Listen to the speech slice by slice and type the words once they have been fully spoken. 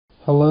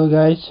Hello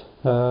guys,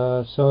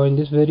 so in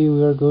this video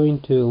we are going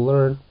to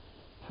learn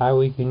how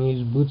we can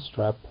use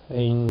Bootstrap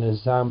in the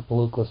XAMPP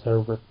local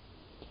server.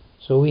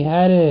 So we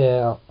had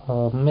a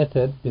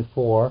method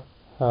before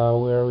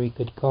where we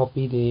could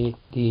copy the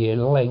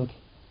link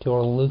to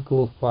our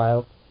local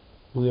file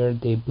where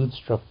the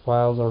Bootstrap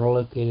files are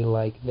located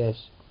like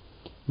this,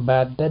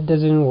 but that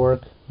doesn't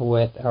work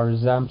with our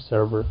XAMPP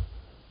server.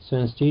 So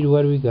instead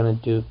what we're gonna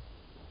do,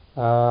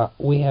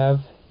 we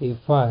have a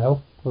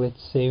file.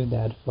 Let's save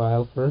that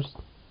file first.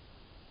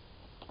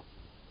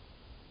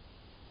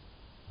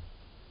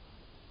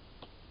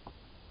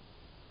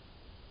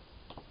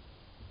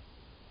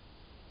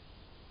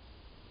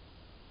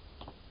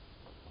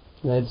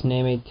 Let's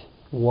name it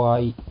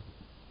yt.php.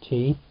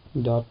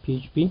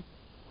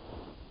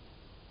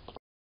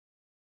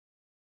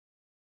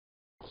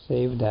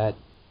 Save that.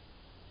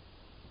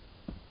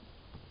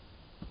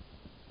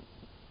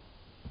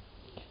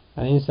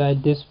 And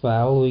inside this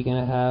file we're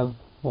gonna have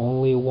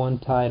only one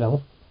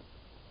title.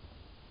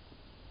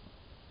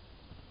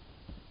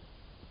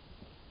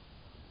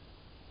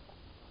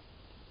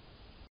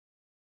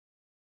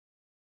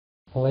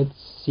 Let's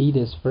see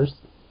this first.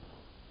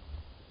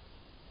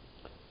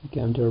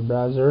 Come to our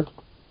browser,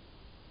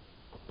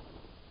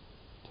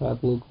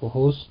 type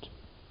localhost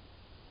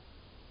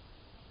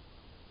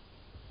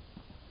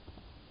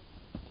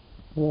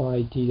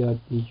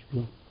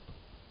yt.php.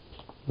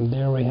 And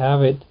there we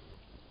have it.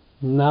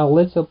 Now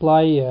let's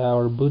apply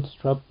our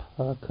Bootstrap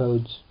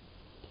codes.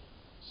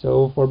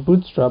 So for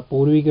Bootstrap,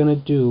 what are we gonna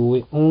do?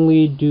 We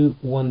only do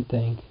one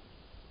thing.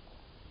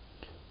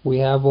 We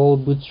have all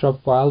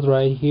Bootstrap files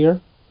right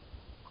here.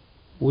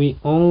 We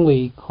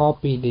only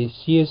copy the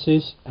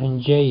CSS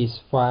and JS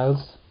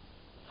files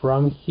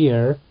from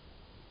here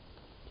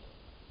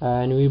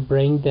and we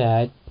bring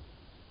that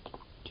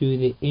to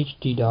the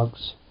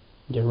htdocs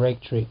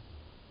directory.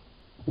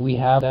 We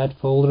have that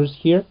folders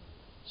here,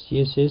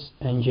 CSS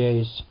and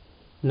JS.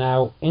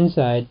 Now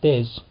inside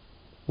this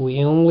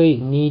we only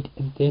need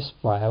this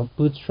file,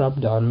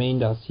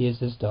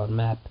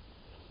 bootstrap.main.css.map.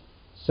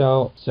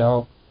 So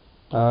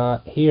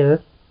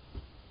here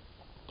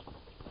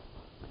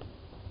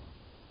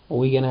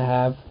we're gonna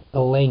have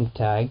a link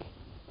tag,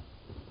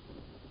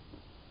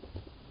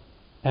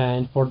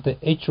 and for the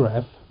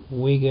href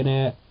we're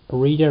gonna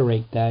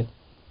redirect that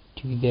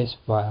to this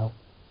file,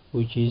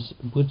 which is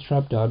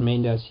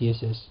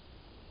bootstrap.main.css.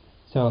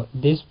 so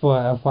this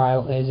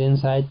file is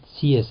inside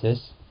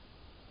CSS,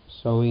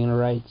 so we're gonna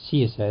write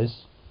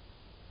CSS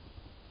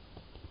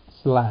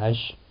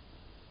slash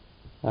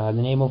the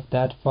name of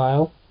that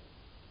file,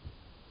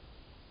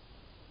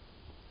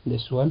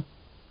 this one,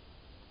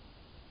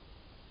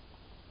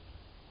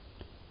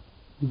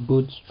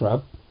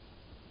 bootstrap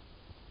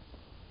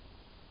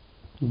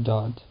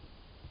dot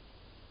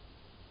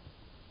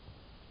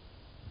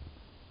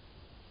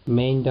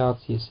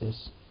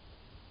main.css.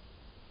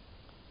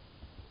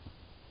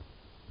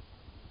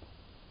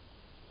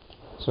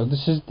 So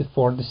this is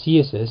for the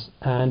CSS,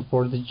 and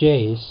for the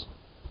JS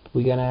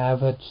we're gonna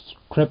have a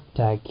script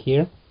tag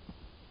here,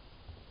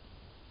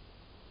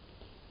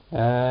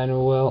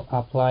 and we'll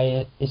apply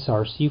a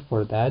src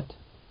for that.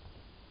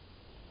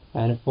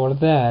 And for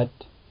that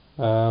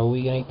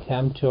we're gonna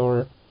come to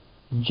our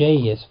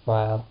JS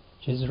file,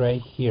 which is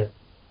right here,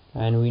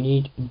 and we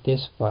need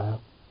this file.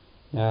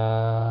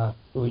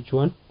 Which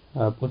one?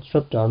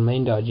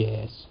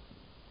 Bootstrap.main.js.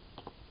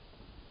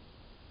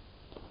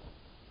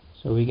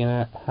 So we're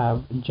gonna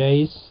have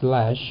js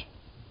slash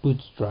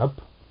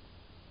bootstrap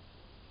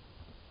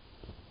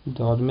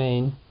dot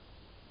main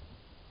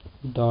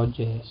dot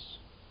js,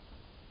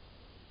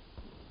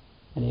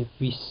 and if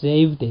we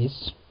save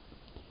this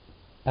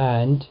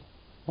and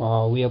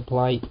we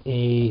apply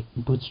a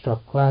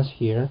bootstrap class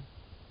here,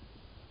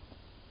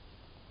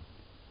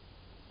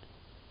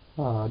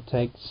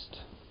 text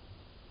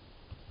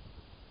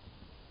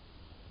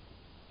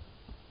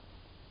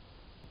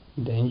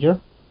danger,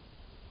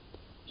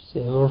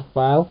 save our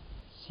file,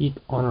 see it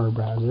on our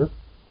browser.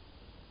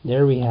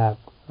 There we have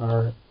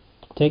our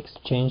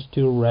text changed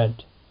to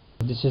red.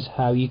 This is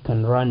how you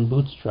can run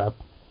Bootstrap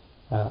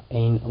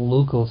in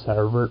local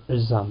server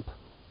XAMPP.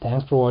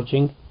 Thanks for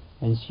watching,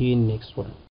 and see you in the next one.